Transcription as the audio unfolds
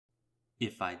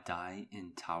If I die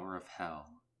in Tower of Hell,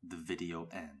 the video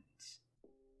ends.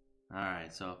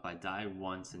 Alright, so if I die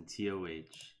once in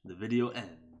TOH, the video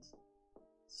ends.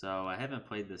 So I haven't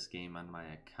played this game on my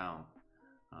account.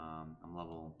 I'm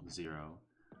level 0.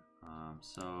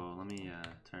 So let me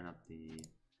turn up the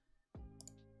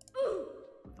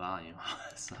volume.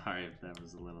 Sorry if that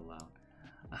was a little loud.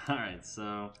 Alright,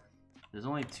 so there's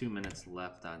only 2 minutes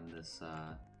left on this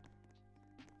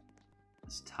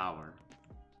this tower.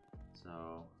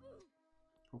 So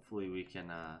hopefully we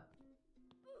can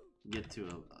get to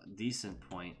a decent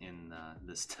point in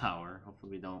this tower.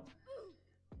 Hopefully we don't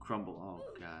crumble. Oh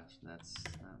gosh, that's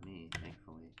not me,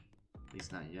 thankfully. At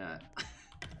least not yet.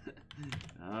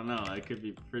 I don't know, I could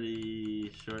be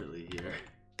pretty shortly here.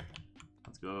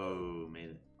 Let's go, made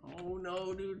it. Oh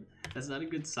no, dude, that's not a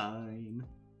good sign.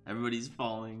 Everybody's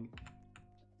falling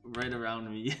right around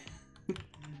me.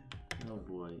 Oh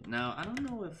boy. Now, I don't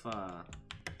know if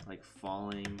like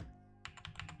falling...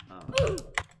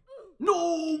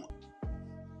 No!